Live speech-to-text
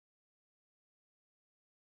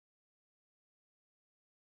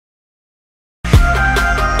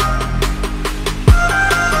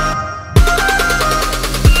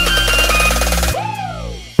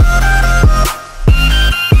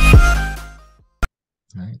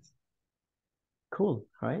Cool,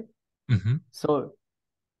 right? Mm-hmm. So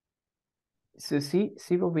see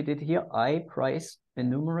what we did here, I, price,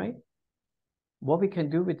 enumerate. What we can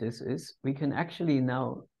do with this is we can actually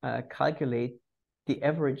now calculate the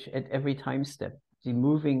average at every time step, the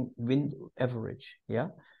moving window average, yeah?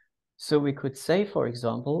 So we could say, for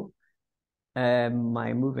example,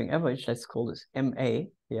 my moving average, let's call this MA,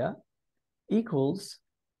 yeah, equals,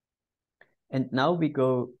 and now we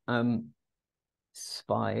go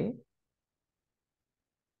spy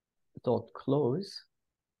dot close,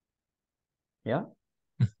 yeah,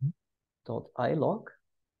 Mm-hmm. dot ilog.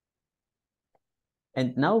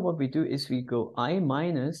 And now what we do is we go I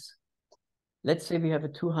minus, let's say we have a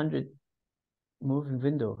 200 moving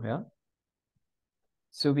window, yeah?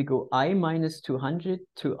 So we go I minus 200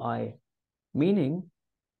 to I, meaning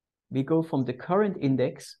we go from the current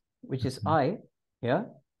index, which is I, yeah,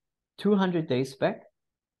 200 days back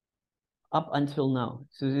up until now.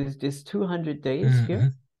 So there's this 200 days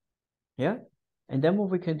here, yeah? And then what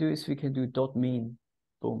we can do is we can do dot mean,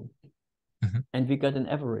 boom. And we got an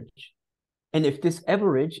average. And if this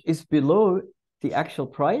average is below the actual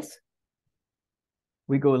price,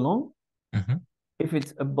 we go long. If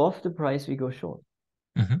it's above the price, we go short.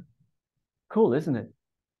 Cool, isn't it?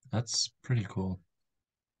 That's pretty cool.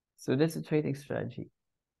 So that's a trading strategy.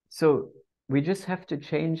 So we just have to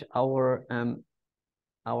change our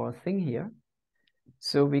thing here.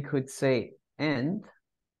 So we could say and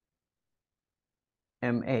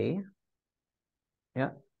MA, yeah,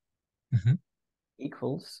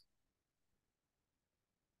 equals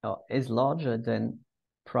is larger than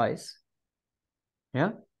price,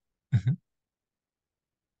 yeah.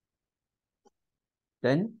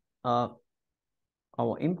 Then our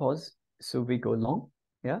impulse, so we go long,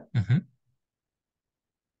 yeah.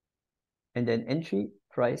 And then entry,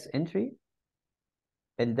 price entry.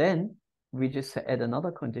 And then we just add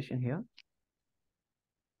another condition here.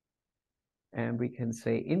 And we can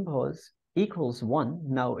say impulse equals 1.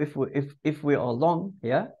 Now, if we are long,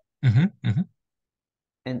 yeah,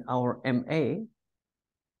 and our MA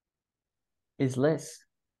is less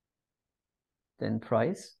than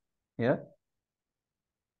price, yeah.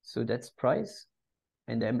 So that's price,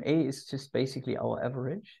 and MA is just basically our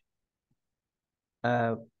average.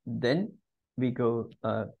 Then we go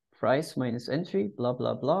price minus entry, blah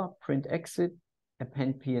blah blah, print exit,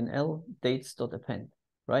 append P&L, dates.append.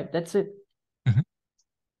 Right? That's it.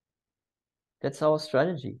 That's our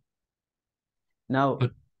strategy. Now,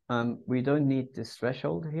 we don't need this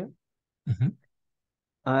threshold here.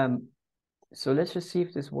 So let's just see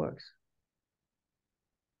if this works.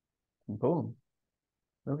 Boom.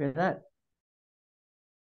 Look at that.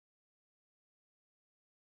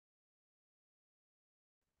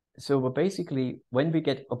 So basically, when we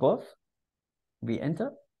get above, we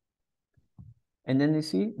enter. And then you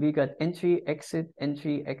see, we got entry, exit,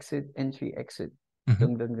 entry, exit, entry, exit.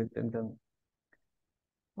 Dun, dun, dun, dun, dun.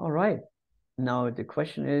 All right. Now the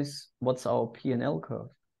question is, what's our P&L curve?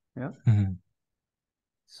 Yeah.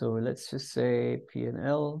 So let's just say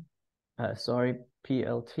P&L, sorry,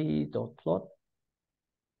 PLT dot plot.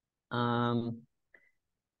 And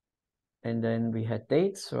then we had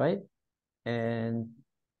dates, right? And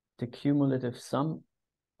the cumulative sum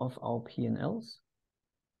of our P&Ls.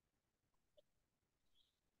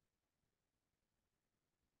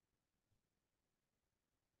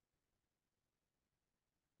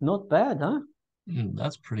 Not bad, huh?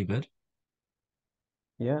 That's pretty good.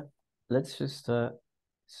 Yeah. Let's just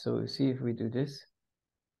so see if we do this.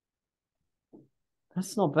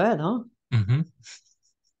 That's not bad, huh?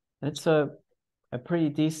 That's a pretty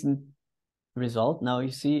decent result. Now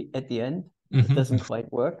you see at the end, it doesn't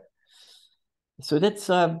quite work. So that's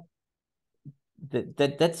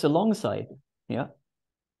that's a long side, yeah.